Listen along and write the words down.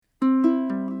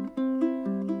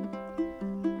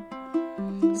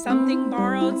Something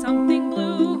borrowed, something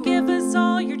blue. Give us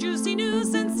all your juicy news,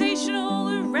 sensational,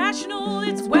 irrational.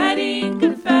 It's Wedding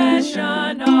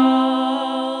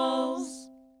Confessionals.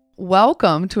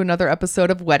 Welcome to another episode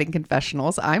of Wedding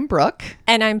Confessionals. I'm Brooke.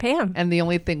 And I'm Pam. And the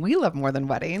only thing we love more than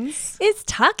weddings is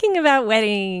talking about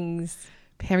weddings.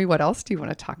 Pammy, what else do you want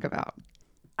to talk about?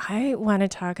 I want to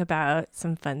talk about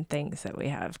some fun things that we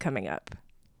have coming up.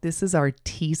 This is our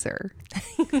teaser.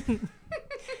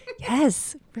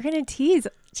 Yes, we're going to tease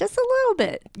just a little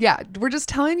bit. Yeah, we're just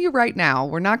telling you right now.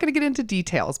 We're not going to get into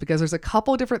details because there's a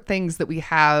couple different things that we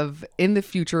have in the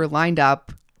future lined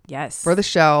up. Yes. For the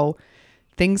show.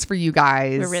 Things for you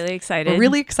guys. We're really excited. We're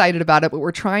really excited about it, but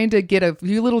we're trying to get a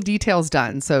few little details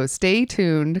done. So stay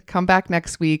tuned. Come back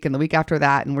next week and the week after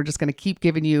that, and we're just going to keep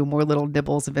giving you more little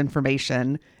nibbles of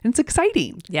information. And it's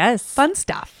exciting. Yes. Fun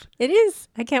stuff. It is.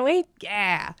 I can't wait.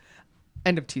 Yeah.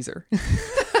 End of teaser.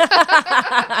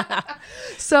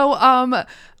 So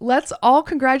let's all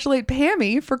congratulate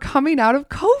Pammy for coming out of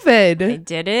COVID. I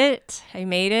did it. I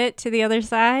made it to the other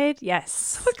side. Yes.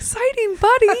 So exciting,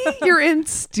 buddy. You're in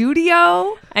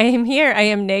studio. I am here. I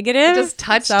am negative. I just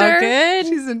touched it's all her. Good.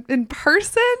 She's in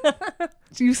person.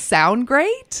 Do you sound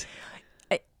great?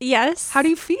 Yes. How do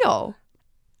you feel?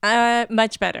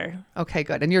 Much better. Okay,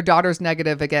 good. And your daughter's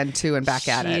negative again too, and back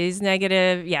at it. She's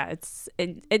negative. Yeah,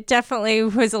 it definitely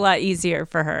was a lot easier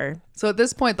for her. So at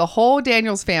this point, the whole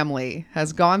Daniels family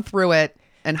has gone through it,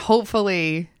 and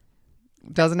hopefully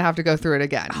doesn't have to go through it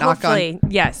again. Hopefully,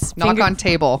 yes. Knock on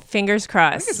table. Fingers I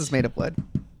crossed. think this is made of wood.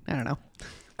 I don't know.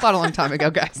 Quite a long time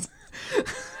ago, guys.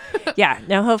 Yeah.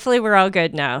 No. Hopefully, we're all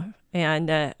good now, and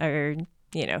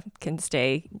can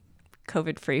stay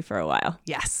COVID free for a while.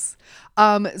 Yes.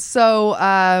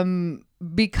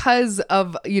 Because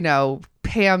of,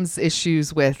 Pam's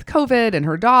issues with COVID and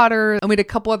her daughter, and we had a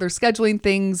couple other scheduling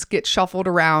things get shuffled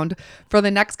around. For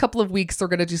the next couple of weeks, we're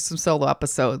going to do some solo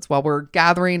episodes while we're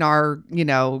gathering our,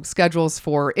 schedules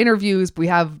for interviews. We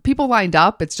have people lined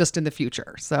up. It's just in the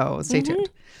future. So stay tuned.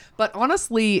 But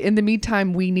honestly, in the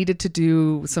meantime, we needed to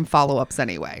do some follow-ups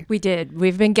anyway. We did.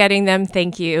 We've been getting them.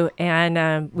 Thank you.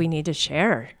 And we need to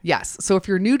share. Yes. So if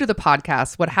you're new to the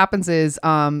podcast, what happens is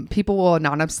people will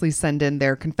anonymously send in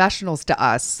their confessionals to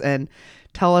us and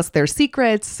tell us their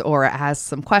secrets or ask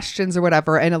some questions or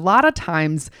whatever. And a lot of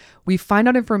times we find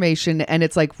out information and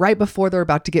it's like right before they're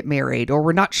about to get married, or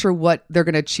we're not sure what they're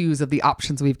going to choose of the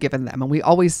options we've given them. And we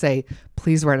always say,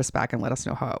 please write us back and let us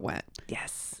know how it went.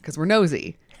 Yes. Because we're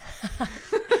nosy.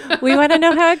 We want to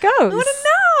know how it goes. I want to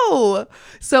know.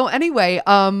 So anyway,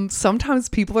 sometimes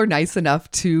people are nice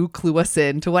enough to clue us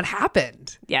in to what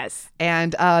happened. Yes.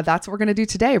 And that's what we're going to do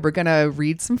today. We're going to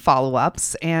read some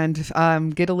follow-ups and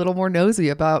get a little more nosy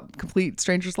about complete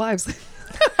strangers' lives.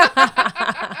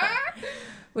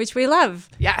 Which we love.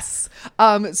 Yes.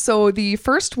 So the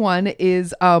first one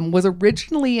was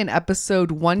originally in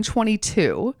episode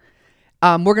 122.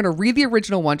 We're going to read the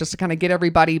original one just to kind of get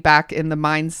everybody back in the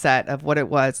mindset of what it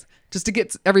was, just to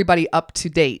get everybody up to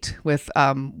date with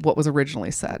what was originally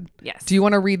said. Yes. Do you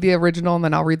want to read the original and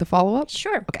then I'll read the follow-up?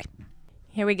 Sure. Okay.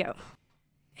 Here we go.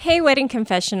 Hey, Wedding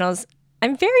Confessionals.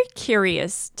 I'm very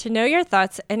curious to know your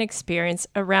thoughts and experience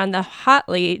around the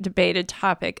hotly debated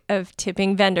topic of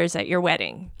tipping vendors at your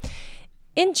wedding.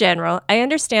 In general, I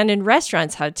understand in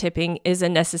restaurants how tipping is a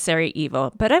necessary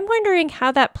evil, but I'm wondering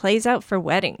how that plays out for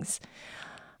weddings.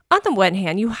 On the one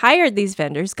hand, you hired these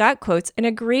vendors, got quotes, and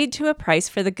agreed to a price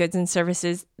for the goods and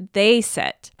services they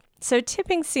set. So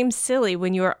tipping seems silly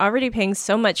when you are already paying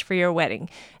so much for your wedding,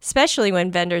 especially when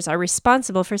vendors are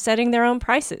responsible for setting their own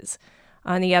prices.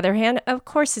 On the other hand, of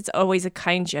course, it's always a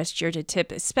kind gesture to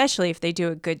tip, especially if they do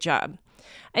a good job.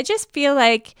 I just feel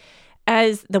like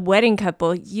as the wedding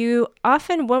couple, you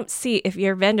often won't see if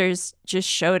your vendors just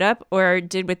showed up or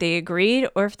did what they agreed,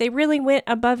 or if they really went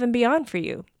above and beyond for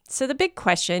you. So the big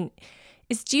question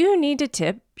is, do you need to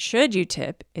tip? Should you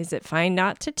tip? Is it fine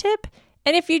not to tip?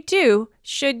 And if you do,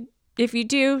 should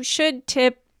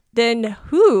tip, then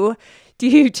who do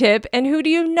you tip and who do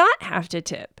you not have to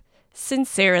tip?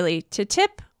 Sincerely, to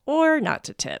tip or not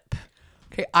to tip?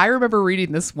 Okay, I remember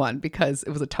reading this one because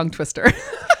it was a tongue twister.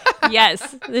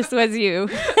 Yes, this was you.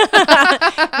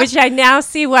 Which I now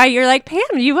see why you're like, Pam,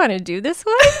 you want to do this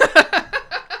one?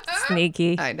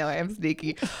 Sneaky. I know I am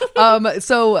sneaky.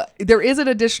 So there is an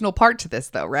additional part to this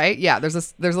though, right? Yeah, there's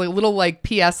a little like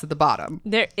PS at the bottom.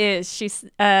 There is.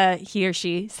 He or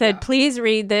she said, Please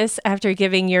read this after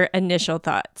giving your initial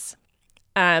thoughts.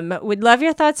 Would love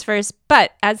your thoughts first,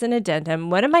 but as an addendum,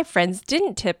 one of my friends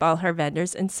didn't tip all her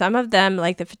vendors, and some of them,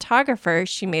 like the photographer,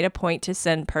 she made a point to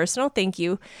send personal thank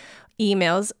you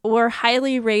emails or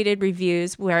highly rated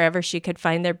reviews wherever she could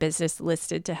find their business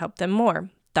listed to help them more.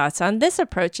 Thoughts on this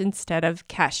approach instead of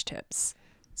cash tips?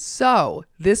 So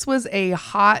this was a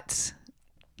hot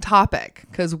topic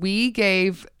because we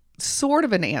gave sort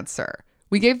of an answer.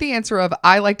 We gave the answer of,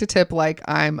 I like to tip like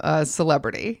I'm a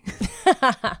celebrity.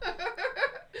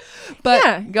 But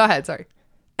Yeah. go ahead. Sorry.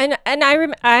 And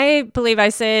I believe I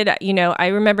said, I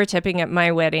remember tipping at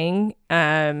my wedding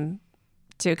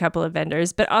to a couple of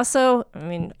vendors, but also,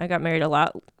 I got married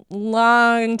a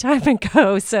long time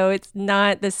ago, so it's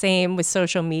not the same with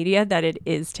social media that it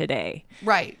is today.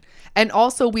 Right. And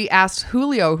also we asked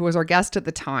Julio, who was our guest at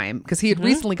the time, because he had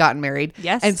recently gotten married.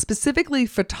 Yes. And specifically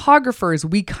photographers,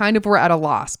 we kind of were at a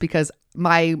loss because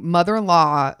my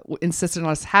mother-in-law insisted on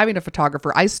us having a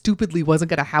photographer. I stupidly wasn't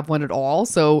going to have one at all.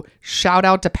 So shout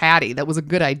out to Patty. That was a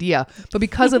good idea. But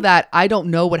because of that, I don't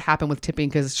know what happened with tipping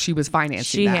because she was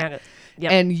financing that. had it.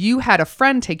 Yep. And you had a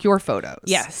friend take your photos.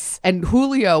 Yes. And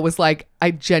Julio was like,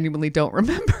 I genuinely don't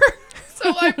remember.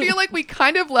 So I feel like we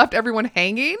kind of left everyone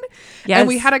hanging. Yes. And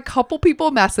we had a couple people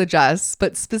message us,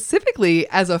 but specifically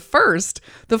as a first,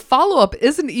 the follow-up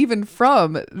isn't even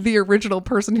from the original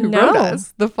person who wrote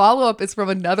us. The follow-up is from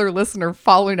another listener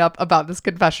following up about this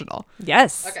confessional.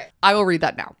 Yes. Okay, I will read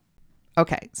that now.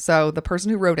 Okay, so the person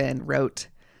who wrote in wrote,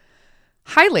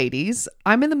 "Hi, ladies.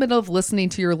 I'm in the middle of listening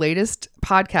to your latest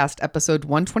podcast, episode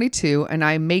 122, and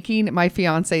I'm making my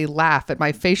fiance laugh at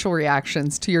my facial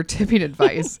reactions to your tipping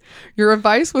advice. Your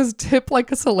advice was tip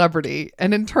like a celebrity,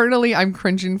 and internally I'm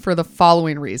cringing for the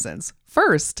following reasons.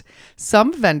 First,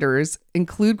 some vendors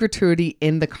include gratuity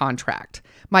in the contract.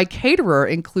 My caterer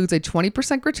includes a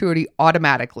 20% gratuity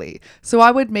automatically, so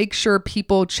I would make sure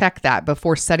people check that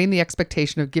before setting the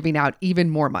expectation of giving out even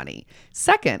more money.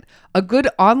 Second, a good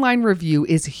online review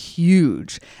is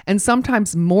huge and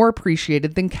sometimes more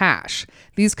appreciated than cash.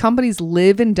 These companies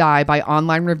live and die by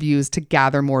online reviews to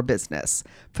gather more business.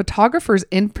 Photographers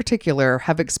in particular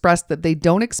have expressed that they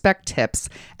don't expect tips,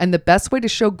 and the best way to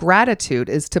show gratitude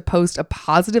is to post a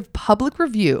positive public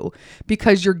review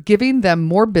because you're giving them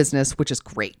more business, which is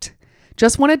great.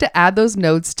 Just wanted to add those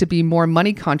notes to be more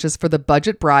money conscious for the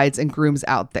budget brides and grooms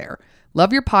out there.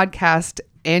 Love your podcast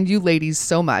and you ladies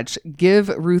so much. Give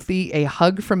Ruthie a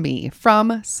hug from me,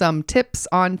 from Some Tips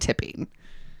on Tipping."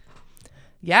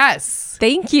 Yes.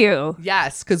 Thank you.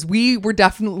 Yes, because we were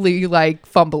definitely like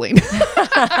fumbling.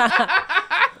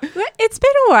 It's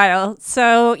been a while.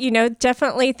 So,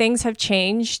 definitely things have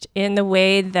changed in the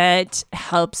way that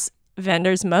helps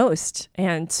vendors most.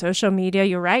 And social media,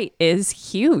 you're right, is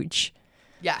huge.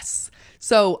 Yes.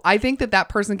 So I think that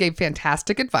person gave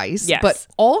fantastic advice. Yes. But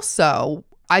also,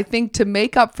 I think to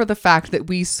make up for the fact that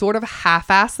we sort of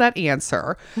half-assed that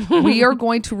answer, we are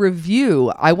going to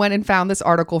review. I went and found this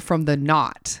article from The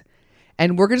Knot.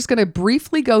 And we're just going to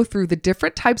briefly go through the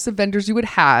different types of vendors you would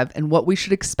have and what we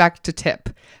should expect to tip.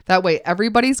 That way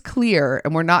everybody's clear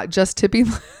and we're not just tipping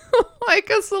like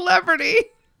a celebrity.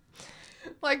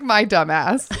 Like my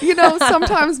dumbass.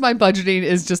 Sometimes my budgeting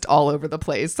is just all over the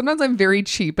place. Sometimes I'm very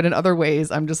cheap, and in other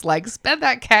ways, I'm just like, spend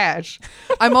that cash.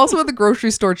 I'm also at the grocery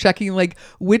store checking like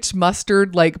which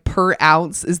mustard like per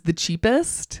ounce is the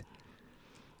cheapest.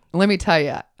 Let me tell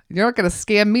you, you're not going to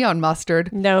scam me on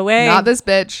mustard. No way. Not this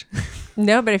bitch.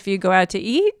 No, but if you go out to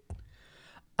eat,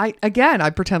 I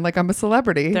pretend like I'm a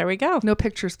celebrity. there we go. No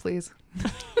pictures, please.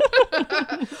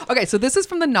 Okay, so this is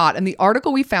from The Knot, and the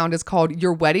article we found is called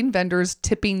Your Wedding Vendor's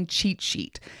Tipping Cheat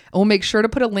Sheet. And we'll make sure to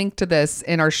put a link to this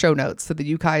in our show notes so that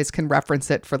you guys can reference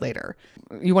it for later.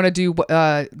 You want to do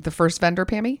the first vendor,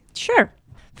 Pammy? Sure.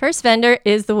 First vendor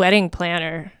is the wedding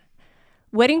planner.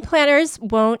 Wedding planners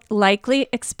won't likely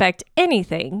expect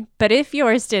anything, but if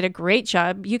yours did a great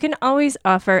job, you can always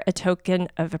offer a token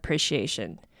of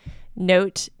appreciation.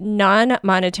 Note,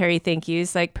 non-monetary thank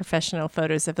yous like professional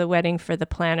photos of the wedding for the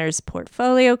planner's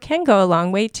portfolio can go a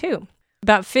long way too.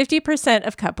 About 50%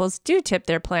 of couples do tip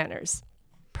their planners.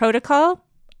 Protocol,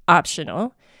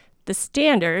 optional. The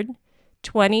standard,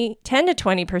 10 to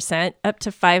 20% up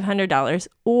to $500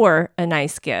 or a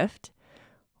nice gift.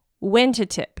 When to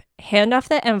tip. Hand off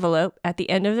the envelope at the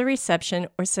end of the reception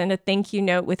or send a thank you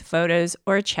note with photos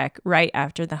or a check right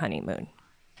after the honeymoon.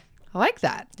 I like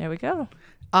that. There we go.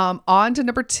 On to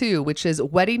number 2, which is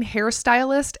wedding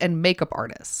hairstylist and makeup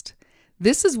artist.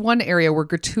 This is one area where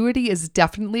gratuity is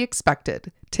definitely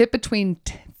expected. Tip between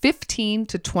 15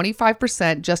 to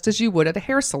 25%, just as you would at a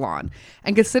hair salon.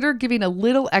 And consider giving a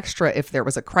little extra if there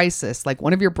was a crisis, like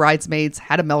one of your bridesmaids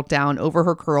had a meltdown over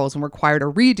her curls and required a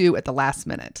redo at the last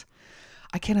minute.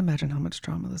 I can't imagine how much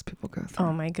drama those people go through.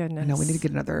 Oh my goodness. I know we need to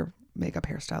get another makeup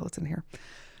hairstylist in here.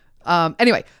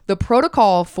 Anyway, the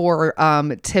protocol for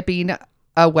tipping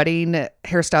a wedding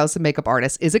hairstylist and makeup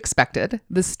artist is expected.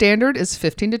 The standard is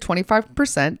 15 to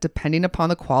 25%, depending upon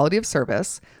the quality of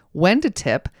service. When to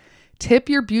tip. Tip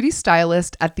your beauty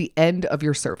stylist at the end of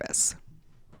your service.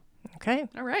 Okay.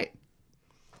 All right.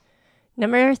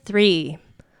 Number 3,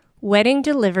 wedding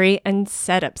delivery and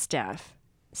setup staff.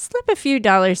 Slip a few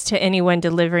dollars to anyone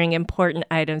delivering important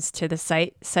items to the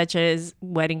site, such as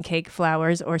wedding cake,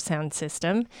 flowers, or sound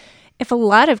system. If a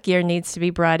lot of gear needs to be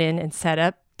brought in and set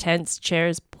up, tents,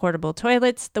 chairs, portable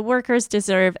toilets, the workers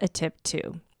deserve a tip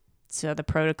too. So the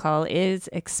protocol is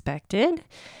expected.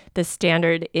 The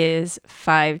standard is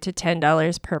 $5 to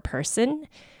 $10 per person.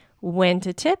 When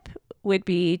to tip would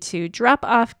be to drop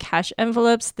off cash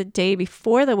envelopes the day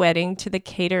before the wedding to the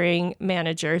catering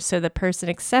manager so the person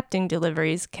accepting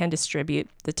deliveries can distribute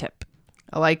the tip.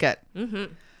 I like it.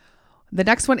 The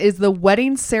next one is the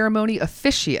wedding ceremony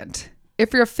officiant.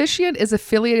 If your officiant is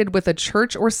affiliated with a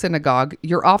church or synagogue,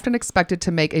 you're often expected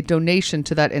to make a donation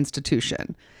to that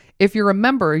institution. If you're a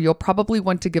member, you'll probably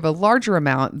want to give a larger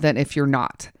amount than if you're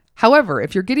not. However,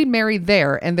 if you're getting married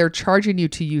there and they're charging you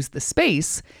to use the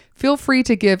space, feel free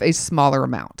to give a smaller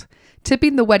amount.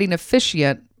 Tipping the wedding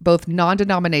officiant, both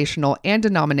non-denominational and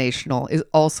denominational, is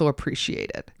also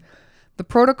appreciated. The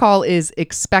protocol is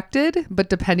expected, but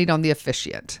depending on the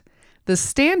officiant. The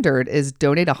standard is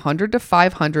donate $100 to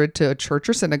 $500 to a church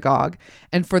or synagogue,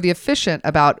 and for the officiant,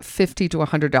 about $50 to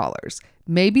 $100.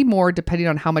 Maybe more depending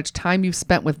on how much time you've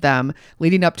spent with them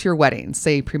leading up to your wedding,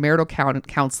 say premarital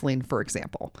counseling, for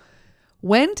example.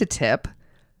 When to tip.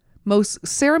 Most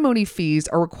ceremony fees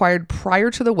are required prior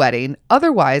to the wedding.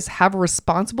 Otherwise, have a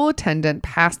responsible attendant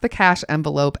pass the cash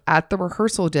envelope at the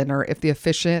rehearsal dinner if the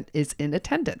officiant is in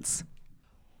attendance.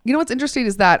 You know what's interesting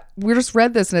is that we just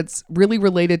read this and it's really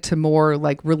related to more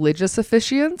like religious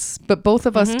officiants, but both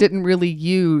of us didn't really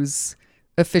use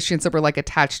officiants that were like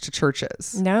attached to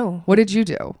churches. No. What did you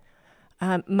do?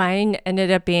 Mine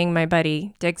ended up being my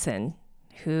buddy Dixon,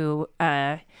 who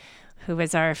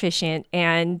was our officiant,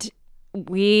 and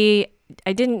I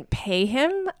didn't pay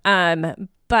him,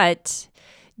 but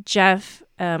Jeff,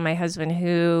 my husband,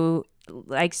 who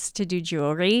likes to do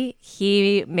jewelry,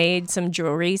 he made some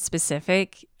jewelry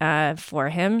specific for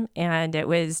him, and it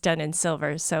was done in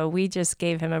silver. So we just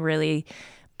gave him a really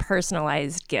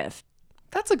personalized gift.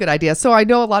 That's a good idea. So I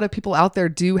know a lot of people out there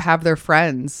do have their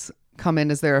friends come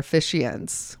in as their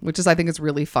officiants, which is, I think, is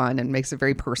really fun and makes it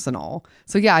very personal.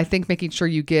 So yeah, I think making sure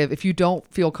you give, if you don't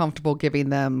feel comfortable giving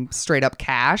them straight up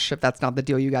cash, if that's not the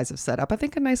deal you guys have set up, I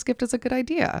think a nice gift is a good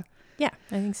idea. Yeah,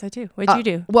 I think so too. What'd you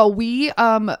do? Well,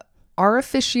 our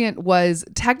officiant was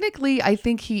technically, I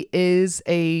think he is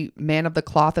a man of the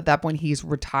cloth at that point. He's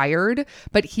retired,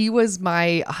 but he was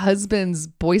my husband's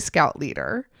Boy Scout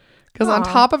leader. Because on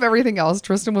top of everything else,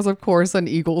 Tristan was, of course, an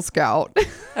Eagle Scout.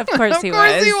 Of course he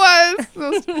was. Of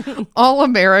course he was. All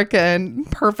American,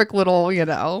 perfect little,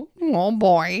 oh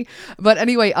boy. But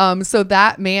anyway, so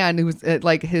that man who was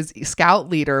like his scout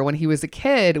leader when he was a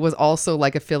kid was also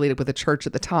like affiliated with a church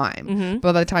at the time.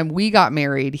 But by the time we got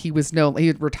married, he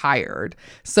had retired.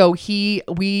 So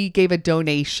we gave a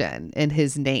donation in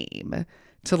his name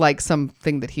to like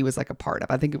something that he was like a part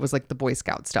of. I think it was like the Boy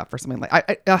Scout stuff or something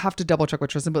like. I'll have to double check with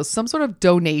Tristan, but it was some sort of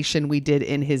donation we did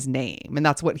in his name, and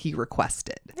that's what he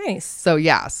requested. Nice. So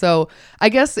yeah, so I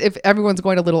guess if everyone's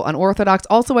going a little unorthodox,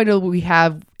 also I know we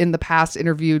have in the past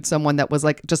interviewed someone that was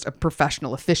like just a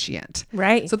professional officiant.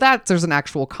 Right. So there's an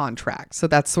actual contract. So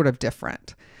that's sort of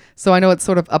different. So I know it's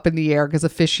sort of up in the air because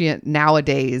officiant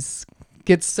nowadays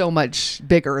gets so much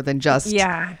bigger than just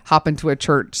hop into a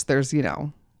church. There's,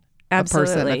 a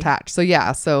person attached. So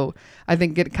yeah, so I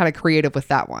think get kind of creative with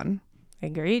that one.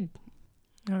 Agreed.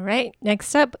 All right.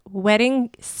 Next up,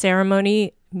 wedding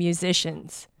ceremony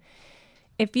musicians.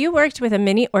 If you worked with a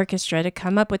mini orchestra to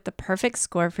come up with the perfect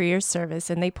score for your service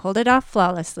and they pulled it off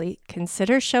flawlessly,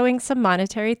 consider showing some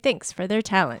monetary thanks for their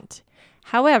talent.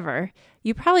 However,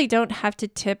 you probably don't have to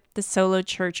tip the solo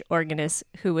church organist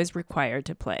who was required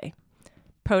to play.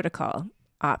 Protocol,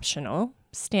 optional.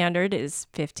 Standard is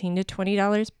 $15 to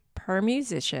 $20 per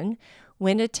musician.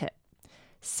 When a tip.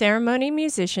 Ceremony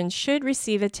musicians should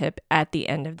receive a tip at the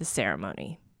end of the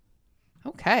ceremony.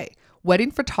 Okay.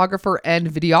 Wedding photographer and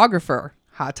videographer.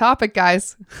 Hot topic,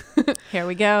 guys. Here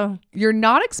we go. You're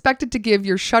not expected to give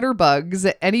your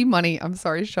shutterbugs any money. I'm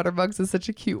sorry, shutterbugs is such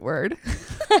a cute word.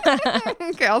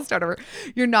 Okay, I'll start over.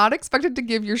 You're not expected to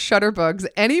give your shutterbugs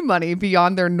any money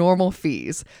beyond their normal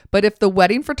fees. But if the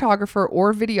wedding photographer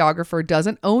or videographer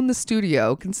doesn't own the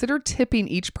studio, consider tipping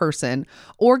each person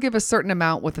or give a certain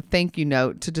amount with a thank you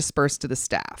note to disperse to the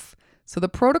staff. So the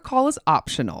protocol is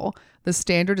optional. The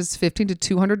standard is $50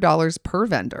 to $200 per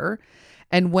vendor.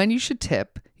 And when you should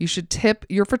tip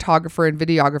your photographer and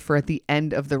videographer at the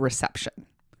end of the reception.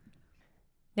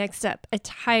 Next up,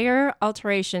 attire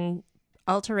alterations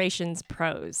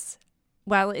pros.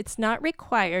 While it's not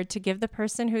required to give the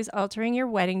person who's altering your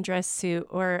wedding dress, suit,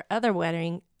 or other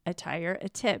wedding attire a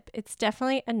tip, it's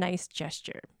definitely a nice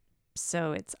gesture.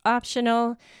 So it's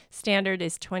optional. Standard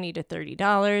is $20 to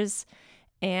 $30.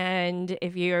 And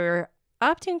if you're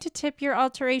opting to tip your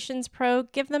alterations pro,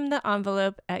 give them the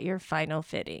envelope at your final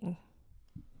fitting.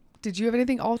 Did you have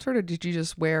anything altered, or did you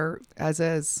just wear as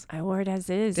is? I wore it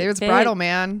as is. David's bridal,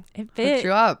 man. It fit. Hooked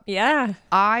you up. Yeah.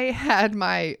 I had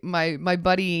my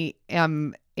buddy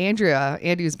Andrea,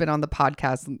 Andy, who's been on the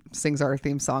podcast and sings our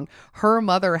theme song. Her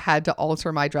mother had to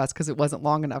alter my dress because it wasn't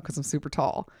long enough because I'm super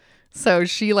tall. So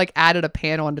she like added a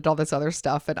panel and did all this other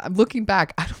stuff. And I'm looking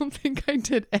back, I don't think I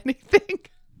did anything.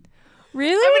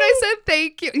 Really? I mean, I said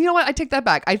thank you. You know what? I take that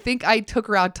back. I think I took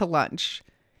her out to lunch.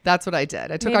 That's what I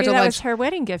did. I took her out to Maybe that lunch. was her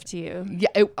wedding gift to you.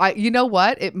 Yeah, you know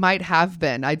what? It might have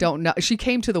been. I don't know. She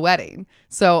came to the wedding,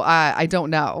 so I don't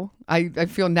know. I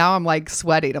feel now I'm like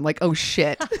sweating. I'm like, oh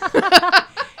shit.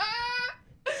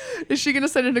 Is she gonna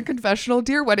send in a confessional?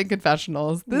 Dear wedding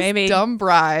confessionals, this Maybe. dumb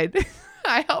bride.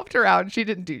 I helped her out and she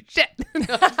didn't do shit.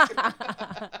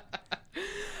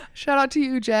 Shout out to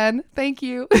you, Jen. Thank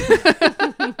you.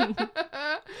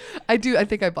 I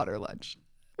think I bought her lunch.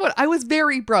 What? I was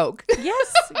very broke.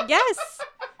 Yes.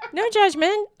 No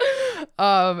judgment.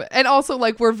 And also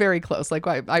like we're very close. Like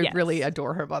I Yes. really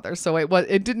adore her mother. So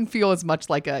it didn't feel as much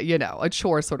like a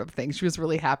chore sort of thing. She was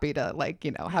really happy to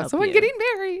have Help someone you. getting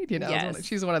married. Yes.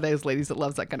 She's one of those ladies that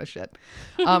loves that kind of shit.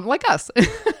 Like us.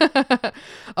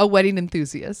 A wedding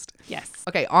enthusiast. Yes.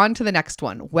 Okay, on to the next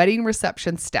one. Wedding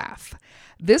reception staff.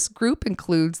 This group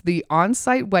includes the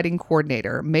on-site wedding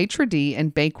coordinator, maitre d',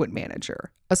 and banquet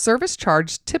manager. A service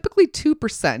charge, typically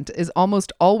 2%, is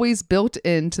almost always built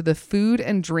into the food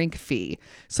and drink fee,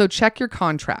 so check your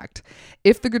contract.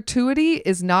 If the gratuity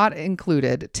is not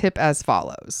included, tip as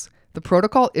follows. The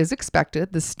protocol is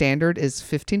expected. The standard is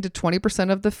 15 to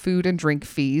 20% of the food and drink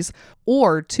fees,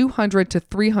 or $200 to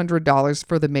 $300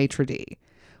 for the maitre d'.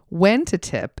 When to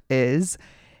tip is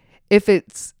if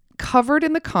it's covered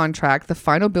in the contract, the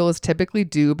final bill is typically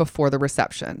due before the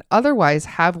reception. Otherwise,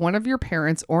 have one of your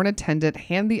parents or an attendant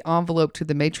hand the envelope to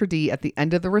the maitre d' at the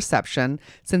end of the reception,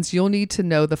 since you'll need to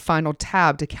know the final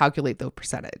tab to calculate the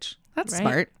percentage. That's Right.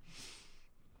 smart.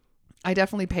 I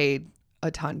definitely paid a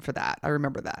ton for that. I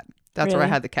remember that. That's where I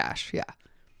Really? had the cash. Yeah.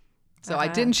 So I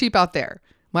didn't cheap out there.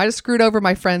 Might have screwed over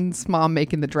my friend's mom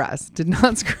making the dress. Did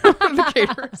not screw over the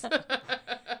caterers.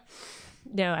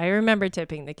 No, I remember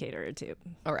tipping the caterer too.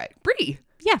 All right. Bree.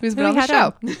 Yeah. Who's who been on we the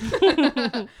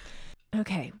had show.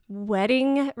 Okay.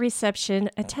 Wedding reception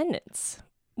attendants.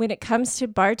 When it comes to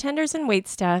bartenders and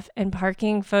waitstaff and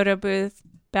parking, photo booth,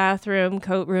 bathroom,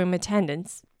 coat room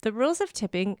attendants, the rules of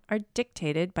tipping are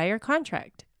dictated by your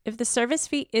contract. If the service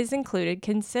fee is included,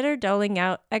 consider doling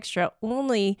out extra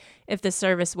only if the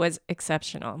service was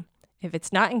exceptional. If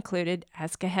it's not included,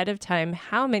 ask ahead of time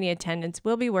how many attendants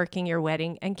will be working your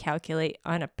wedding and calculate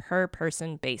on a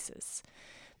per-person basis.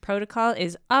 Protocol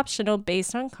is optional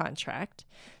based on contract.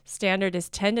 Standard is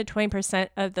 10 to 20%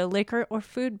 of the liquor or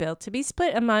food bill to be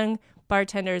split among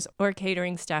bartenders or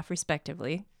catering staff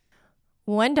respectively.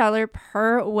 $1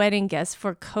 per wedding guest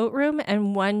for coat room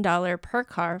and $1 per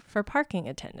car for parking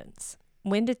attendants.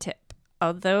 When to tip.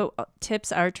 Although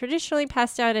tips are traditionally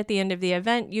passed out at the end of the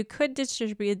event, you could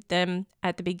distribute them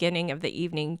at the beginning of the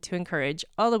evening to encourage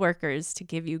all the workers to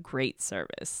give you great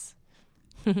service.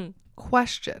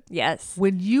 Question. Yes.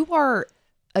 When you are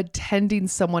attending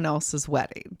someone else's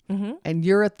wedding and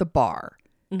you're at the bar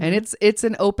and it's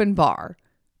an open bar,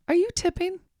 are you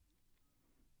tipping?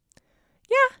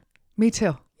 Yeah. Me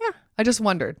too. Yeah. I just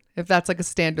wondered if that's like a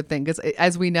standard thing because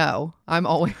as we know, I'm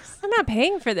always I'm not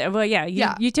paying for that. Well, yeah.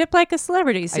 Yeah. You tip like a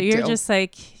celebrity. So I you're do. just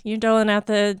like, you're doling out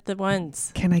the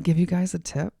ones. Can I give you guys a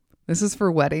tip? This is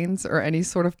for weddings or any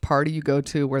sort of party you go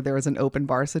to where there is an open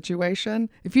bar situation.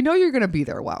 If you know you're going to be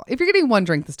there a while, if you're getting one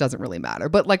drink, this doesn't really matter.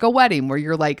 But like a wedding where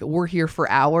you're like, we're here for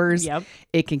hours. Yep.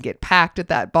 It can get packed at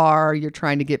that bar. You're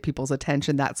trying to get people's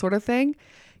attention, that sort of thing.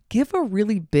 Give a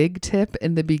really big tip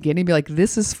in the beginning. Be like,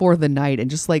 this is for the night, and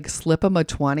just like slip them a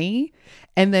 20.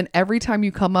 And then every time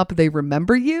you come up, they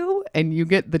remember you and you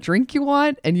get the drink you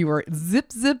want and you are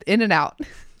zip in and out.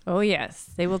 Oh, yes.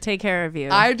 They will take care of you.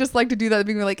 I just like to do that.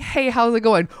 Being like, hey, how's it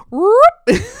going?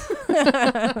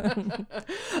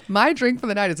 My drink for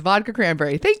the night is vodka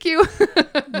cranberry. Thank you.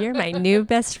 You're my new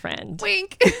best friend.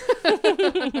 Wink.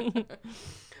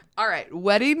 All right.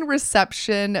 Wedding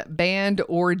reception, band,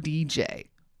 or DJ.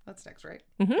 That's next, right?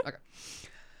 Okay.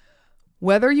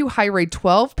 Whether you hire a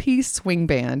 12-piece swing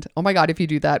band. Oh my God, if you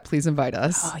do that, please invite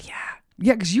us. Oh, yeah.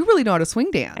 Yeah, because you really know how to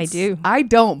swing dance. I do. I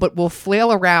don't, but we'll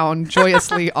flail around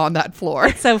joyously on that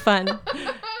floor. So fun.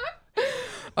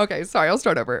 Okay, sorry, I'll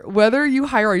start over. Whether you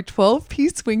hire a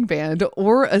 12-piece swing band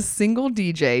or a single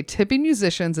DJ, tipping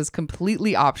musicians is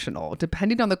completely optional,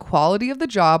 depending on the quality of the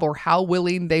job or how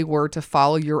willing they were to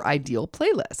follow your ideal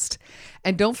playlist.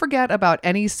 And don't forget about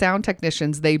any sound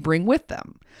technicians they bring with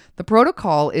them. The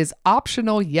protocol is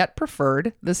optional yet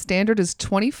preferred. The standard is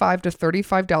 $25 to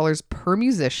 $35 per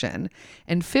musician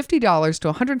and $50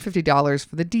 to $150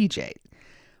 for the DJ.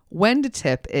 When to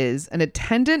tip is an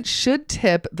attendant should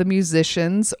tip the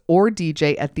musicians or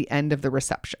DJ at the end of the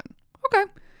reception. Okay.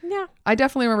 Yeah. I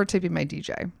definitely remember tipping my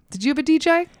DJ. Did you have a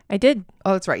DJ? I did.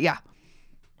 Oh, that's right. Yeah.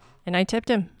 And I tipped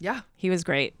him. Yeah. He was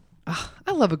great. Oh,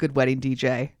 I love a good wedding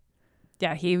DJ.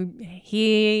 Yeah,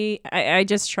 I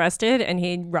just trusted and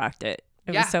he rocked it.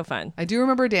 It was so fun. I do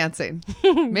remember dancing.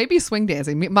 Maybe swing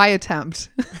dancing. My attempt.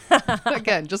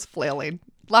 Again, just flailing.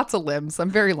 Lots of limbs.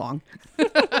 I'm very long.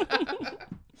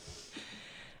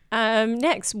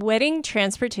 Next, wedding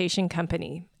transportation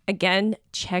company. Again,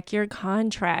 check your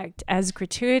contract as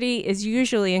gratuity is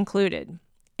usually included.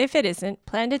 If it isn't,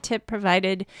 plan to tip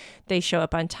provided they show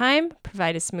up on time,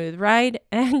 provide a smooth ride,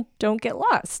 and don't get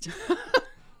lost.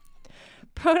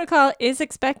 Protocol is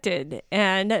expected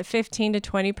and 15 to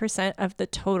 20% of the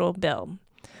total bill.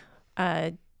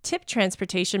 Tip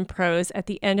transportation pros at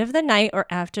the end of the night or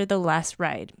after the last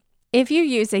ride. If you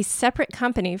use a separate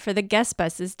company for the guest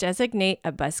buses, designate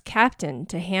a bus captain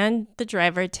to hand the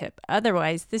driver a tip.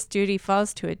 Otherwise, this duty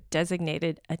falls to a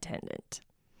designated attendant.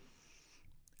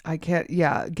 I can't,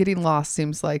 getting lost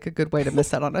seems like a good way to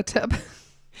miss out on a tip.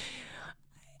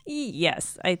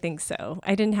 Yes, I think so.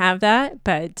 I didn't have that,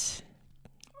 but...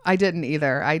 I didn't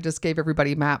either. I just gave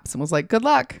everybody maps and was like, good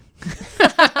luck.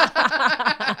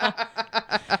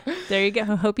 There you go.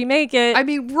 Hope you make it. I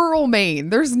mean, rural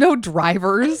Maine, there's no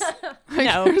drivers.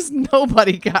 No. There's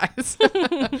nobody, guys.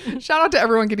 Shout out to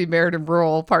everyone getting married in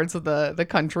rural parts of the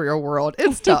country or world.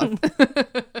 It's tough.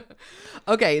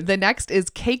 Okay, the next is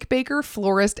cake baker,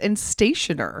 florist, and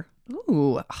stationer.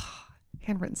 Ooh,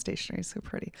 handwritten stationery is so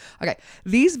pretty. Okay,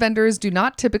 these vendors do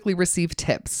not typically receive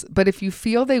tips, but if you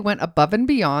feel they went above and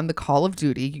beyond the call of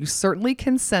duty, you certainly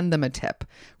can send them a tip.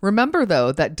 Remember,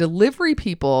 though, that delivery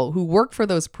people who work for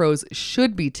those pros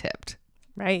should be tipped.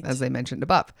 Right. As I mentioned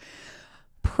above.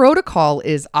 Protocol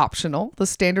is optional. The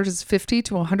standard is $50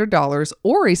 to $100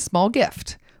 or a small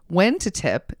gift. When to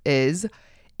tip is...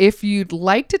 If you'd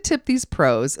like to tip these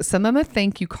pros, send them a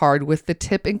thank you card with the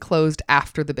tip enclosed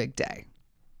after the big day.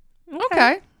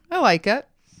 Okay. I like it.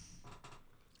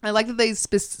 I like that they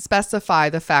specify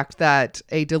the fact that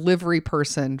a delivery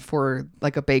person for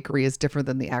like a bakery is different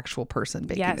than the actual person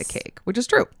baking the cake, which is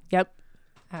true. Yep.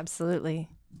 Absolutely.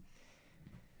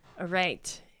 All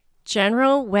right.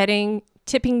 General wedding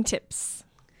tipping tips.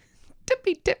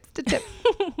 Tippy tips to tip.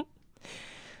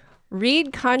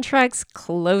 Read contracts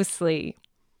closely.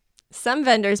 Some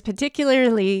vendors,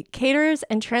 particularly caterers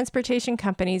and transportation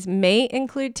companies, may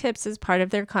include tips as part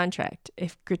of their contract.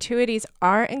 If gratuities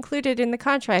are included in the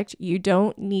contract, you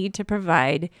don't need to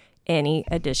provide any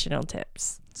additional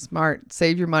tips. Smart.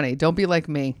 Save your money. Don't be like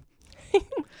me.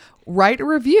 Write a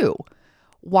review.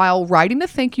 While writing a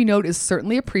thank you note is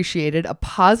certainly appreciated, a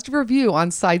positive review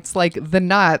on sites like The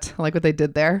Knot, like what they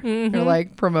did there, they're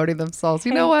like promoting themselves.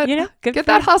 You know what? Get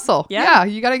that hustle. Yeah,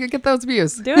 you got to get those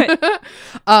views. Do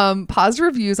it. Positive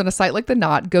reviews on a site like The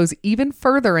Knot goes even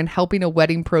further in helping a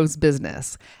wedding pro's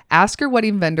business. Ask your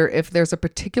wedding vendor if there's a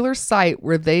particular site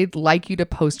where they'd like you to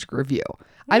post your review.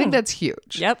 I think that's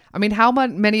huge. Yep. I mean, how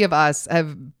many of us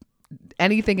have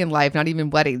anything in life, not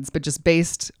even weddings, but just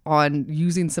based on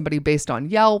using somebody based on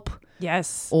Yelp.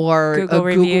 Yes. Or Google Google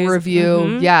reviews. review.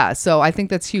 Mm-hmm. Yeah. So I think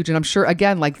that's huge. And I'm sure,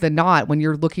 again, like The Knot, when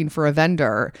you're looking for a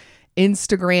vendor,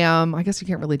 Instagram, I guess you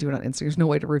can't really do it on Instagram. There's no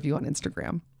way to review on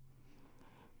Instagram.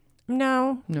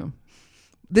 No.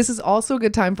 This is also a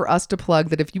good time for us to plug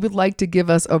that if you would like to give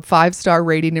us a 5-star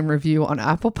rating and review on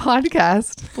Apple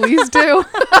Podcast, please do.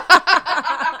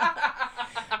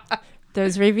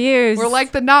 Those reviews. We're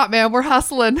like The Knot, man. We're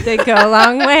hustling. They go a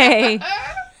long way.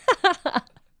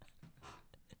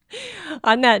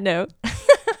 On that note,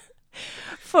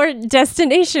 for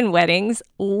destination weddings,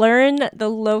 learn the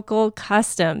local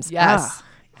customs. Yes.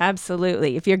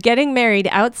 Absolutely. If you're getting married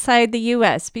outside the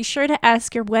U.S., be sure to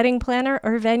ask your wedding planner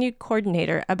or venue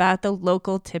coordinator about the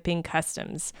local tipping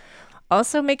customs.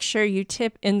 Also, make sure you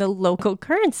tip in the local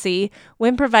currency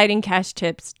when providing cash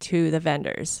tips to the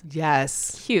vendors.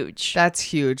 Yes. Huge. That's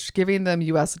huge. Giving them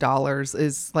US dollars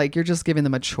is like you're just giving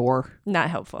them a chore. Not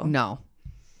helpful. No.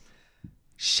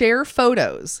 Share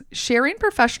photos. Sharing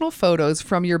professional photos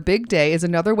from your big day is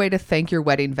another way to thank your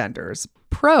wedding vendors.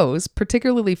 Pros,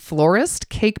 particularly florists,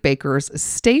 cake bakers,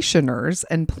 stationers,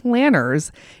 and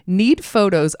planners, need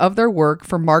photos of their work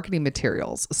for marketing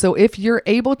materials. So if you're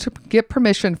able to get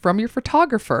permission from your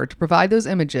photographer to provide those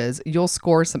images, you'll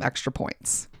score some extra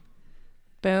points.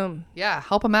 Boom. Yeah,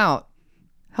 help them out.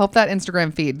 Help that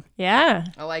Instagram feed. Yeah.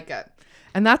 I like it.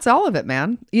 And that's all of it,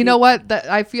 man. You know what?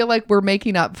 I feel like we're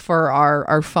making up for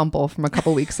our fumble from a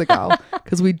couple weeks ago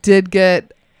because we did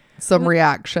get some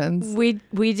reactions. We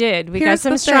did. We got Here's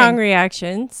some the strong thing.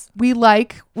 reactions. We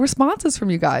like responses from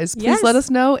you guys. Please Yes. let us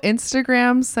know.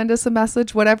 Instagram, send us a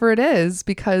message, whatever it is,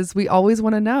 because we always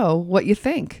want to know what you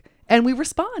think. And we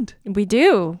respond. We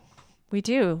do. We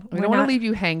do. We don't want to leave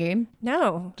you hanging,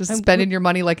 No. just spending your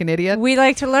money like an idiot. We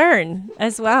like to learn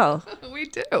as well. We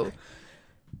do.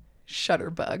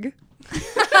 Shutterbug.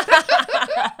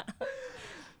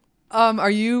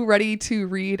 Are you ready to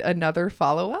read another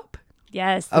follow-up?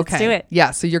 Yes. Let's do it.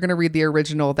 Yeah, so you're going to read the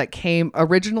original that came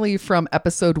originally from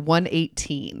episode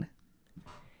 118.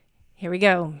 Here we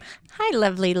go. Hi,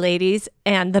 lovely ladies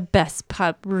and the best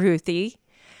pup, Ruthie.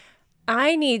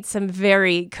 I need some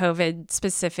very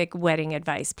COVID-specific wedding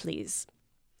advice, please.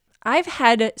 I've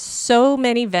had so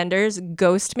many vendors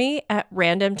ghost me at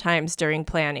random times during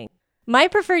planning. My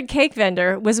preferred cake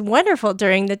vendor was wonderful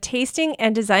during the tasting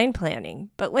and design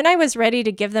planning, but when I was ready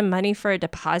to give them money for a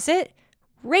deposit,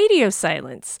 radio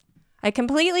silence. I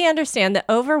completely understand the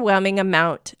overwhelming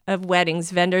amount of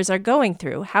weddings vendors are going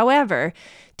through. However,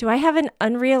 do I have an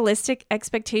unrealistic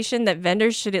expectation that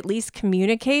vendors should at least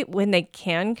communicate when they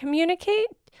can communicate?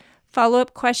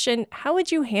 Follow-up question, how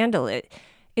would you handle it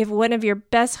if one of your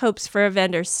best hopes for a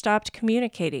vendor stopped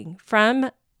communicating? From,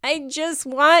 I just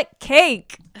want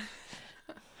cake.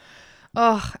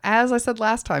 Oh, as I said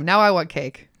last time, now I want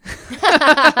cake.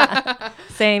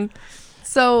 Same.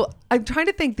 So I'm trying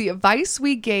to think. The advice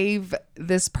we gave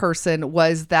this person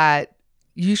was that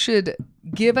you should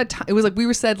give a time. It was like we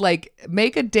were said, like,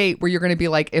 make a date where you're going to be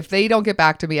like, if they don't get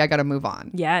back to me, I got to move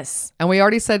on. Yes. And we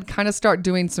already said kind of start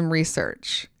doing some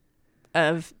research.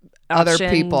 Of Other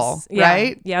options. people, Yeah.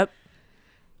 right? Yep.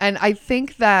 And I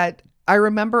think that I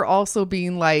remember also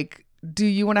being like, do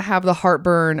you want to have the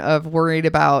heartburn of worried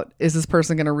about, is this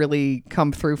person going to really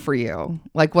come through for you?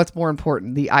 Like, what's more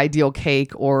important, the ideal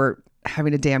cake or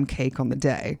having a damn cake on the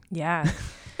day? Yeah.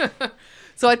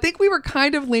 So I think we were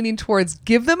kind of leaning towards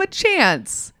give them a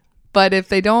chance, but if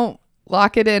they don't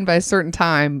lock it in by a certain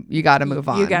time, you got to move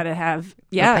on. You got to have,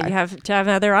 yeah, Okay. you have to have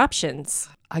other options.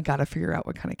 I got to figure out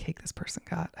what kind of cake this person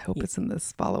got. I hope it's in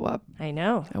this follow up. I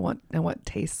know. I want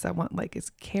tastes. I want, like, is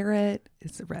carrot?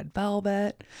 Is it red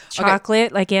velvet?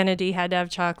 Chocolate, like Anna D had to have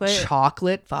chocolate.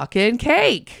 Chocolate fucking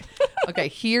cake. Okay,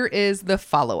 here is the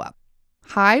follow-up.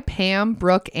 Hi, Pam,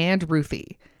 Brooke, and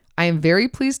Ruthie. I am very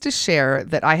pleased to share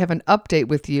that I have an update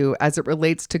with you as it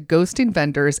relates to ghosting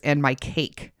vendors and my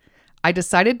cake. I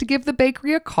decided to give the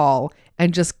bakery a call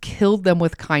and just killed them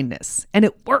with kindness. And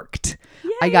it worked.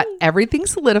 I got everything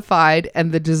solidified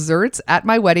and the desserts at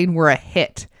my wedding were a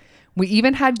hit. We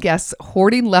even had guests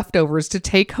hoarding leftovers to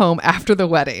take home after the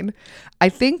wedding. I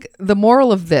think the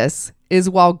moral of this is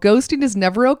while ghosting is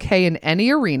never okay in any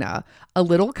arena, a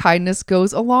little kindness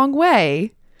goes a long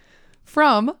way.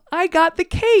 From I got the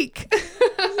cake.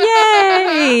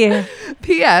 Yay!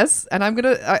 P.S. And I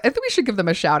think we should give them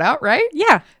a shout out, right?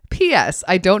 Yeah. P.S.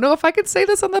 I don't know if I could say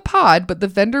this on the pod, but the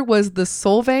vendor was the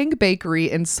Solvang Bakery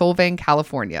in Solvang,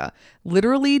 California.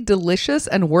 Literally delicious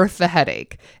and worth the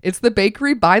headache. It's the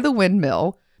bakery by the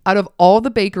windmill. Out of all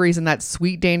the bakeries in that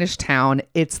sweet Danish town,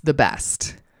 it's the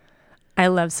best. I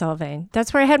love Solvang.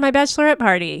 That's where I had my bachelorette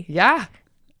party. Yeah.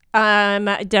 I'm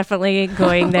definitely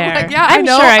going there. Like, yeah, I'm I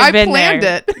know. sure I've I been planned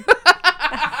there. it.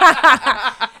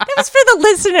 That was for the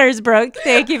listeners, Brooke.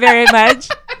 Thank you very much.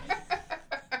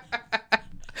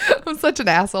 I'm such an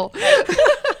asshole.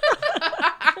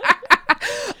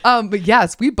 But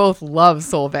yes, we both love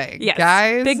Solvang. Yes.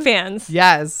 Guys. Big fans.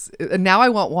 Yes. And now I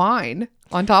want wine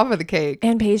on top of the cake.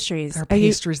 And pastries. Their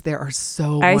pastries there are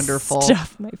so I wonderful.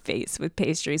 stuff my face with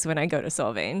pastries when I go to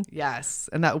Solvang. Yes.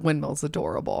 And that windmill's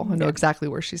adorable. I know exactly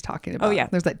where she's talking about. Oh, yeah.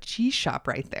 There's that cheese shop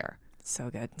right there. So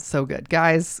good. So good.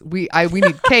 Guys, we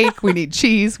need cake. We need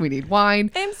cheese. We need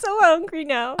wine. I'm so hungry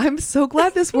now. I'm so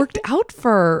glad this worked out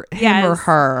for him or Yes.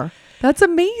 her. That's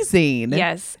amazing.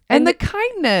 Yes. And the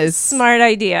kindness. Smart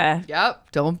idea.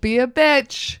 Yep. Don't be a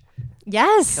bitch.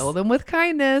 Yes. Kill them with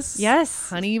kindness. Yes.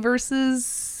 Honey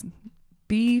versus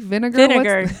bee vinegar.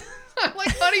 Vinegar. I'm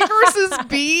like, honey versus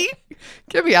bee?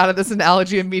 Get me out of this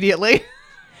analogy immediately.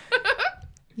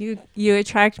 You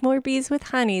attract more bees with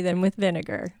honey than with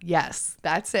vinegar. Yes,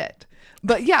 that's it.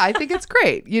 But yeah, I think it's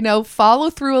great. Follow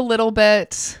through a little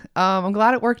bit. I'm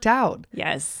glad it worked out.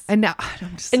 Yes. And now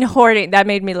I'm just And hoarding, that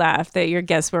made me laugh that your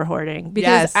guests were hoarding because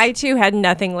Yes. I too had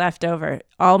nothing left over.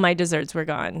 All my desserts were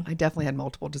gone. I definitely had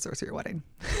multiple desserts at your wedding.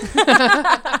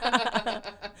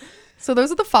 So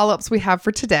those are the follow-ups we have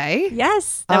for today.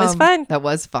 Yes, that was fun. That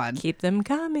was fun. Keep them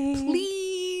coming.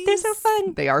 Please. They're so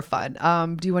fun. They are fun.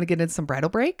 Do you want to get into some bridal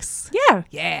breaks? Yeah.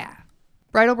 Yeah.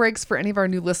 Bridal breaks for any of our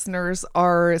new listeners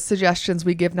are suggestions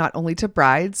we give not only to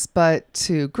brides, but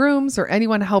to grooms or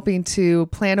anyone helping to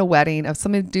plan a wedding of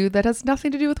something to do that has nothing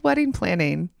to do with wedding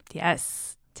planning.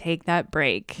 Yes. Take that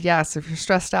break. Yes, if you're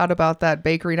stressed out about that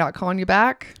bakery not calling you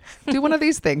back, do one of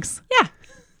these things. Yeah.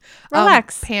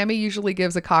 Relax. Pammy usually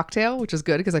gives a cocktail, which is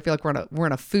good because I feel like we're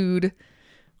in a food.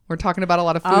 We're talking about a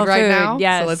lot of food All right food, now.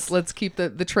 yes. So let's keep the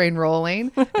train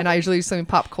rolling. And I usually use something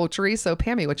pop culture-y. So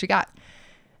Pammy, what you got?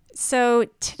 So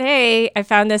today I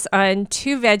found this on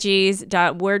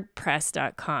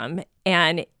twoveggies.wordpress.com,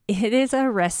 and it is a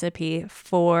recipe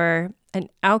for an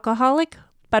alcoholic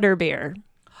butterbeer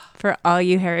for all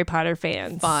you Harry Potter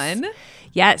fans. Fun.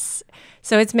 Yes.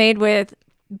 So it's made with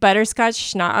butterscotch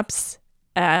schnapps,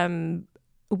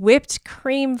 whipped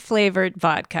cream flavored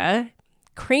vodka,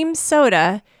 cream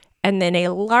soda, and then a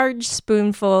large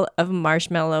spoonful of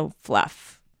marshmallow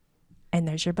fluff. And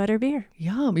there's your butterbeer.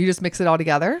 Yum. You just mix it all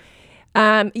together?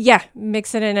 Yeah,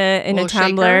 mix it in a Little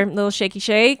tumbler, shaker? little shaky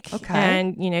shake. Okay.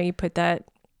 And you put that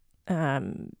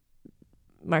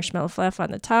marshmallow fluff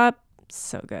on the top.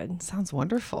 So good. Sounds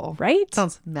wonderful. Right?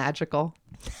 Sounds magical.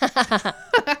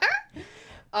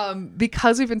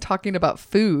 Because we've been talking about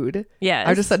food, Yes.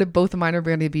 I decided both of mine are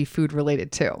going to be food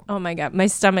related too. Oh my God. My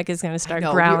stomach is going to start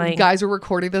No, growling. guys, we're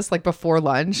recording this like before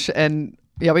lunch, and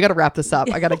yeah, we got to wrap this up.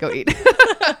 I got to go eat.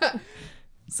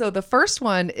 So the first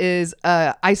one is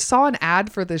I saw an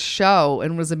ad for this show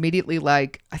and was immediately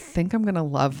like, I think I'm going to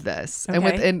love this. And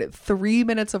Okay. within 3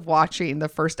 minutes of watching the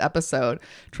first episode,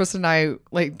 Tristan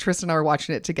and I were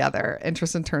watching it together, and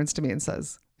Tristan turns to me and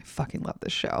says, I fucking love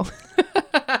this show.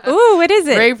 Ooh, what is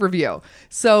it? Rave review.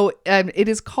 So it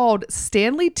is called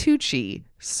Stanley Tucci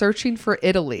Searching for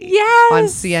Italy Yes. on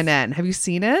CNN. Have you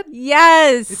seen it?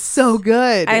 Yes. So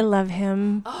good. I love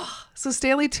him. So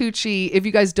Stanley Tucci, if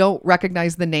you guys don't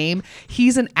recognize the name,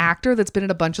 he's an actor that's been in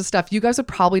a bunch of stuff. You guys would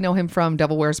probably know him from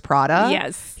Devil Wears Prada.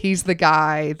 Yes. He's the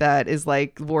guy that is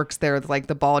works there with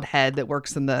the bald head that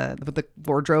works in with the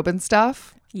wardrobe and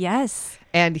stuff. Yes.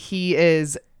 And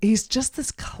he's just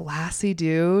this classy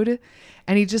dude,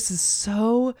 and he just is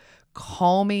so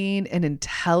calming and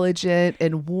intelligent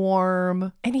and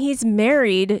warm. And he's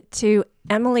married to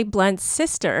Emily Blunt's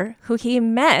sister, who he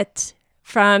met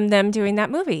from them doing that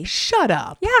movie. Shut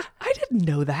up. Yeah. I didn't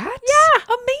know that. Yeah.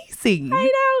 Amazing. I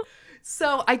know.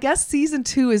 So I guess season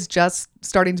 2 is just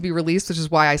starting to be released, which is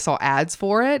why I saw ads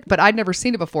for it, but I'd never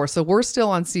seen it before. So we're still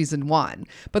on season 1.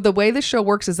 But the way the show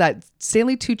works is that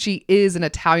Stanley Tucci is an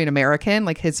Italian American.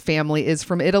 Like his family is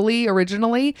from Italy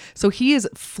originally. So he is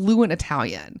fluent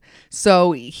Italian.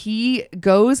 So he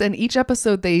goes, and each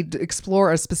episode they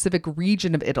explore a specific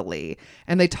region of Italy,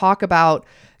 and they talk about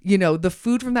the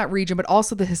food from that region, but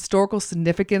also the historical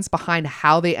significance behind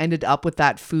how they ended up with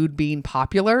that food being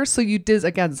popular. So again,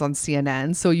 it's on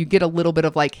CNN. So you get a little bit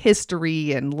of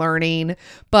history and learning,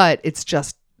 but it's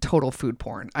just total food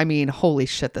porn. I mean, holy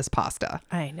shit, this pasta.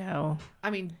 I know. I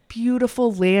mean,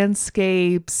 beautiful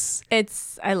landscapes.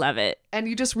 I love it. And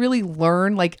you just really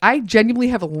learn. I genuinely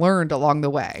have learned along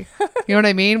the way. You know what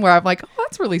I mean? Where I'm like, oh,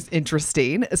 that's really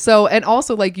interesting. So, and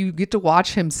also you get to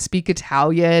watch him speak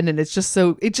Italian, and it just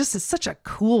is such a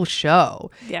cool show.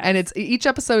 Yes. And each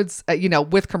episode's,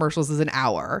 with commercials is an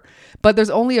hour, but there's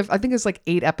only, I think it's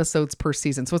 8 episodes per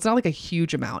season. So it's not a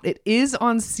huge amount. It is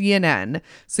on CNN.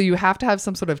 So you have to have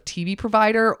some sort of TV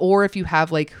provider, or if you have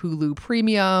Hulu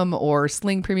Premium or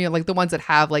Sling Premium, the ones that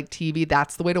have TV,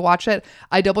 that's the way to watch it.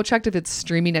 I double checked if it's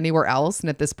streaming anywhere else, and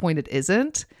at this point it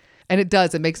isn't. And it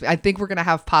does. It makes me, I think we're going to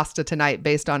have pasta tonight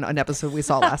based on an episode we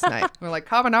saw last night. We're like,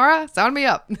 carbonara, sound me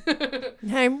up.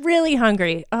 I'm really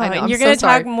hungry. Oh, I know, and I'm you're so going to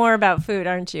sorry. talk more about food,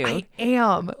 aren't you? I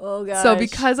am. Oh, gosh. So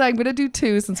because I'm going to do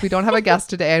 2, since we don't have a guest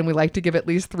today, and we like to give at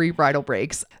least 3 bridal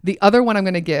breaks, the other one I'm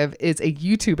going to give is a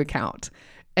YouTube account.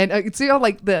 And it's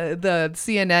the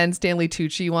CNN Stanley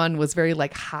Tucci one was very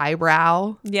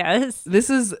highbrow. Yes. This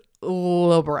is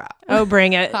lowbrow. Oh,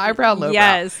 bring it. Highbrow, lowbrow.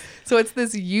 Yes. So it's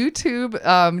this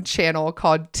YouTube channel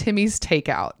called Timmy's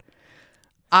Takeout.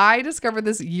 I discovered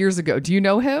this years ago. Do you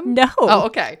know him? No. Oh,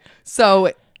 okay.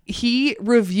 So he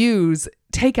reviews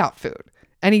takeout food,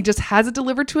 and he just has it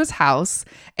delivered to his house.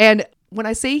 And when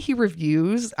I say he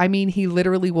reviews, I mean he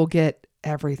literally will get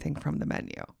everything from the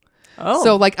menu. Oh.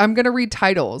 So I'm going to read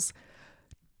titles.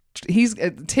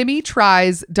 Timmy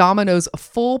tries Domino's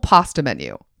full pasta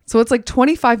menu. So it's like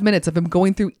 25 minutes of him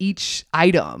going through each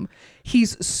item.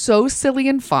 He's so silly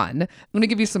and fun. Let me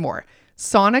give you some more.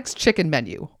 Sonic's chicken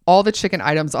menu, all the chicken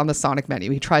items on the Sonic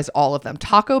menu. He tries all of them.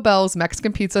 Taco Bell's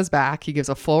Mexican pizza's back. He gives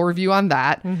a full review on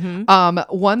that.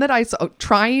 One that I saw,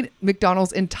 trying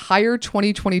McDonald's entire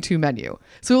 2022 menu.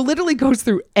 So it literally goes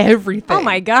through everything. Oh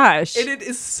my gosh. And it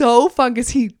is so fun because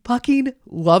he fucking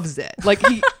loves it. Like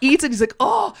he eats it. He's like,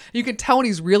 oh, you can tell when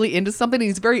he's really into something. And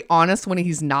he's very honest when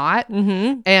he's not.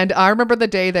 And I remember the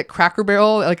day that Cracker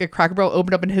Barrel, like a Cracker Barrel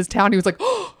opened up in his town. He was like,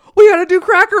 oh, we got to do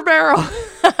Cracker Barrel.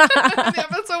 The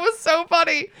episode was so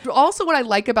funny. Also, what I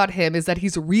like about him is that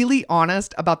he's really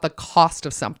honest about the cost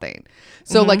of something.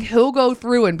 So like he'll go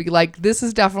through and be like, this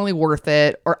is definitely worth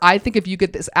it. Or I think if you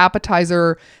get this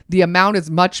appetizer, the amount is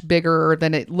much bigger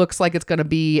than it looks like it's going to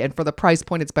be. And for the price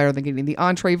point, it's better than getting the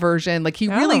entree version. Like he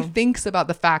really thinks about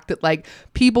the fact that like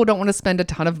people don't want to spend a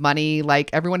ton of money.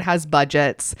 Like everyone has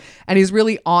budgets. And he's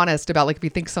really honest about like if he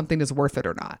thinks something is worth it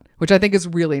or not, which I think is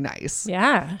really nice.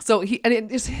 Yeah. So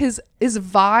his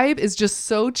vibe is just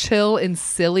so chill and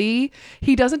silly.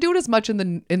 He doesn't do it as much in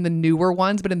the newer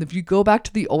ones, but if you go back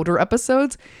to the older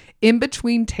episodes, in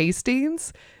between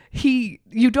tastings,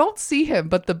 you don't see him,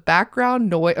 but the background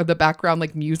noise or the background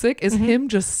like music is him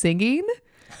just singing.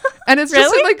 And it's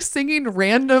just him, like singing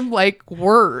random like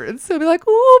words. So he'll be like,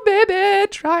 ooh, baby,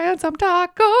 trying some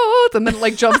tacos. And then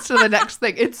like jumps to the next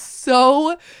thing. It's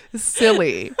so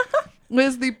silly.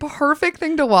 Is the perfect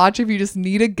thing to watch if you just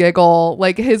need a giggle.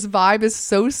 Like his vibe is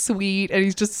so sweet and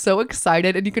he's just so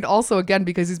excited. And you can also, again,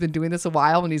 because he's been doing this a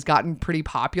while and he's gotten pretty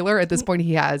popular. At this point,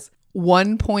 he has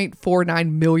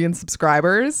 1.49 million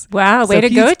subscribers. Wow, way to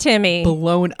go, Timmy.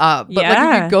 Blown up. But like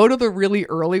if you go to the really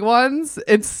early ones,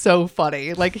 it's so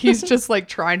funny. Like he's just like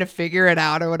trying to figure it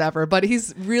out or whatever. But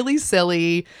he's really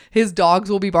silly. His dogs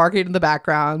will be barking in the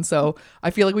background. So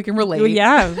I feel like we can relate.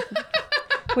 Yeah.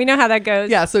 We know how that goes.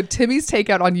 Yeah, so Timmy's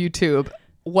Takeout on YouTube.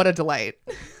 What a delight.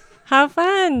 How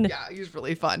fun. Yeah, he's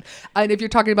really fun. And if you're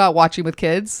talking about watching with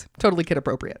kids, totally kid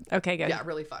appropriate. Okay, good. Yeah,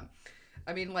 really fun.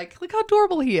 I mean, like, look how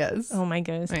adorable he is. Oh my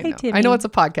goodness. Hey, Hey, Timmy. I know it's a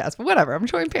podcast, but whatever. I'm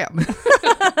showing Pam.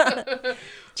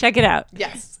 Check it out.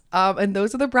 Yes. And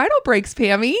those are the bridal breaks,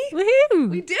 Pammy. Woohoo.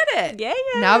 We did it. Yeah.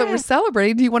 Now that we're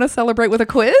celebrating, do you want to celebrate with a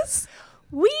quiz?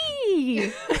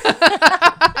 Wee.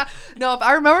 No, if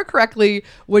I remember correctly,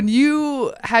 when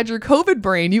you had your COVID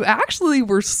brain, you actually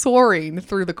were soaring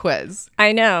through the quiz.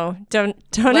 I know. Don't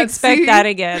Let's expect see. that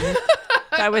again.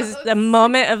 That was the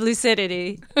moment of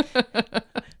lucidity.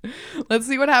 Let's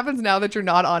see what happens now that you're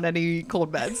not on any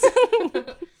cold meds.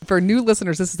 For new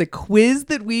listeners, this is a quiz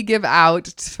that we give out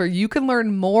so you can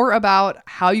learn more about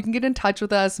how you can get in touch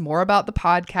with us, more about the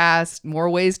podcast, more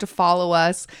ways to follow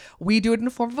us. We do it in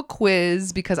the form of a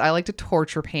quiz because I like to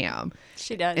torture Pam.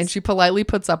 She does. And she politely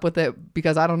puts up with it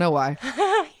because I don't know why.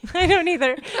 I don't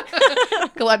either.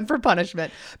 Glutton for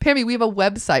punishment. Pammy, we have a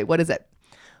website. What is it?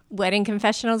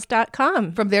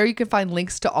 WeddingConfessionals.com. From there, you can find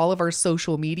links to all of our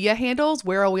social media handles.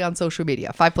 Where are we on social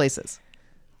media? 5 places.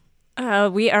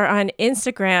 We are on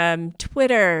Instagram,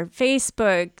 Twitter,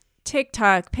 Facebook,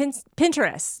 TikTok,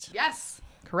 Pinterest. Yes.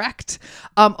 Correct.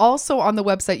 Also on the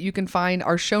website, you can find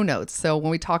our show notes. So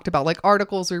when we talked about like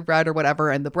articles we read or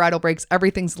whatever and the bridal breaks,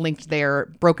 everything's linked there,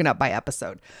 broken up by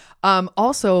episode.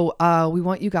 Also, we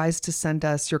want you guys to send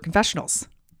us your confessionals.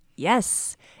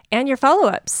 Yes. And your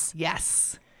follow-ups.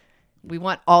 Yes. We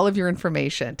want all of your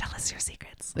information. Tell us your secrets.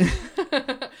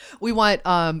 We want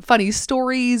funny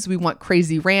stories. We want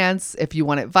crazy rants. If you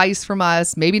want advice from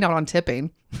us, maybe not on tipping.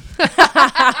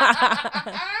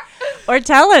 Or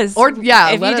tell us. Or yeah,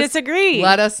 if you disagree.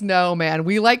 Let us know, man.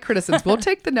 We like criticisms. We'll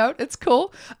take the note. It's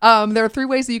cool. There are 3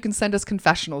 ways that you can send us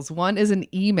confessionals. One is an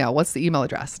email. What's the email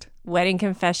address?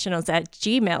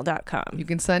 WeddingConfessionals@gmail.com. You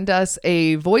can send us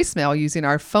a voicemail using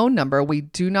our phone number. We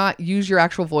do not use your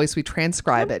actual voice. We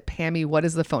transcribe it. Pammy, what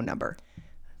is the phone number?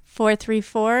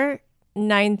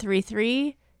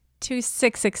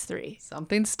 434-933-2663.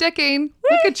 Something sticking.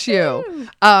 Look at you.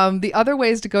 The other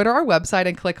way is to go to our website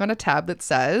and click on a tab that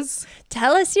says,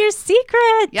 Tell us your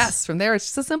secrets. yes, from there, it's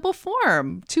just a simple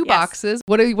form. 2 Yes. boxes.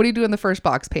 What do you do in the first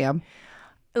box, Pam?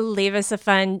 Leave us a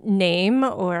fun name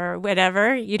or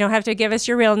whatever. You don't have to give us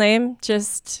your real name.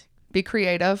 Just Be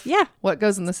creative. Yeah. What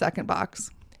goes in the second box?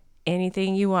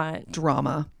 anything you want.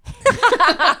 Drama.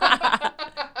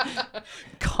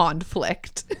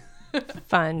 Conflict.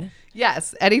 Fun.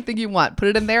 Yes, anything you want. Put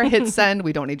it in there, hit send.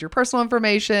 We don't need your personal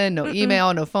information, no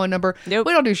email, no phone number. Nope.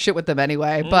 We don't do shit with them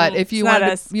anyway. But if you it's not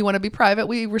want us. you want to be private,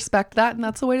 we respect that, and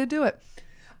that's the way to do it.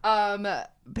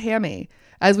 Pammy,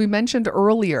 as we mentioned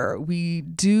earlier, we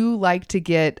do like to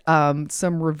get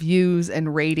some reviews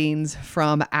and ratings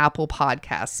from Apple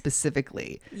Podcasts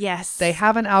specifically. Yes. They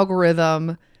have an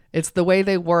algorithm. It's the way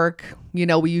they work. You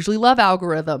know, we usually love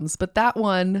algorithms, but that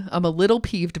one I'm a little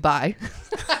peeved by.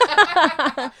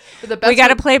 We got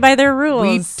to play by their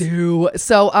rules. We do.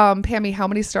 So, Pammy, how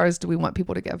many stars do we want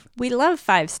people to give? We love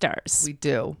 5 stars. We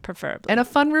do. Preferably. And a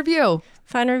fun review.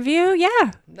 Fun review?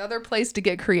 Yeah. Another place to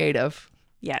get creative.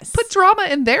 Yes. Put drama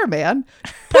in there, man.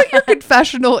 Put your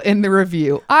confessional in the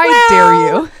review. I dare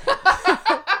you.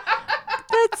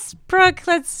 Brooke,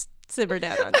 let's simmer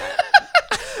down on that.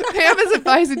 Pam is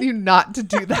advising you not to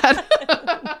do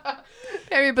that.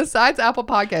 I mean, besides Apple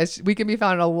Podcasts, we can be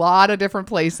found in a lot of different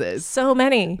places. So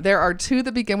many. There are 2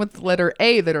 that begin with the letter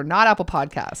A that are not Apple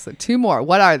Podcasts. So 2 more.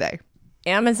 What are they?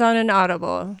 Amazon and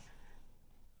Audible.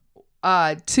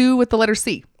 2 with the letter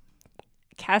C.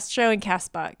 Castro and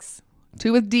Castbox.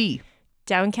 2 with D.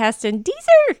 Downcast and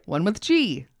Deezer. 1 with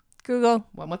G. Google.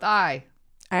 1 with I.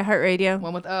 iHeartRadio.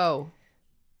 1 with O.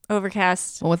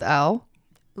 Overcast. 1 with L.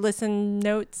 Listen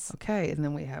Notes. Okay, and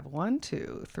then we have 1,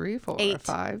 2, 3, 4, 8.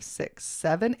 5, 6,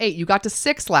 7, 8. You got to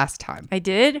 6 last time. I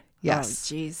did? Yes.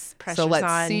 Oh, jeez. Pressure's So let's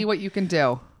on. see what you can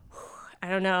do. I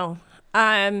don't know.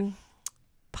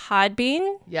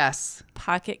 Podbean. Yes.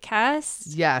 Pocket Cast.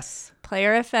 Yes.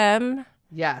 Player FM.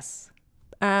 Yes.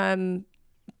 Podtail.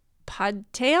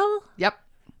 Yep.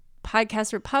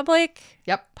 Podcast Republic.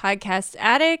 Yep. Podcast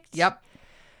Addict. Yep.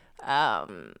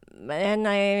 And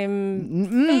I'm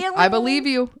Mm-mm. I believe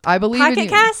you. I believe in Pocket you.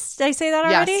 Cast. Did I say that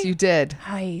already? Yes, you did.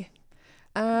 Hi.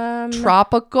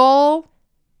 Tropical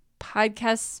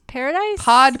Podcast Paradise.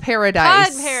 Pod Paradise.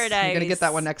 Pod Paradise. You're gonna get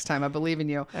that one next time. I believe in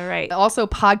you. All right. Also,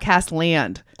 Podcast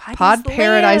Land. Podcast Pod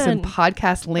Paradise Land. and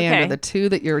Podcast Land Okay. are the 2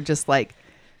 that you're just like,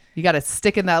 you got to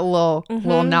stick in that little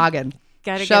noggin.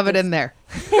 Gotta Shove get it in there.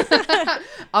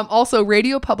 Also,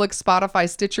 Radio Public, Spotify,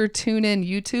 Stitcher, TuneIn,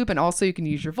 YouTube, and also you can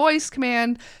use your voice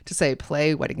command to say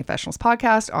play Wedding Confessionals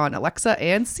podcast on Alexa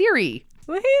and Siri.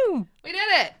 Woohoo! We did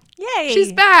it. Yay!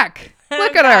 She's back.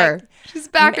 Look at her. She's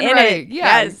back I'm and in ready. it.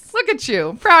 Yeah. Yes. Look at you.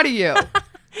 I'm proud of you.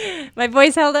 My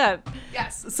voice held up.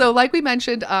 Yes. So like we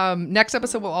mentioned, next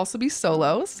episode will also be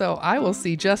solo. So I will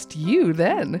see just you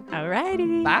then.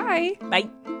 Alrighty. Bye. Bye.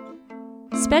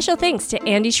 Special thanks to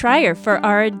Andy Schreier for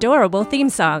our adorable theme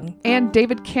song, And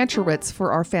David Kantrowitz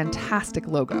for our fantastic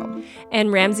logo.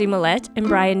 and Ramsey Millette and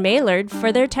Brian Maylard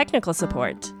for their technical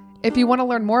support. If you want to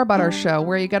learn more about our show,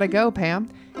 where you got to go, Pam?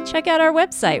 Check out our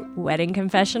website,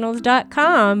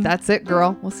 weddingconfessionals.com. That's it,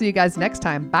 girl. We'll see you guys next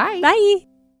time. Bye. Bye.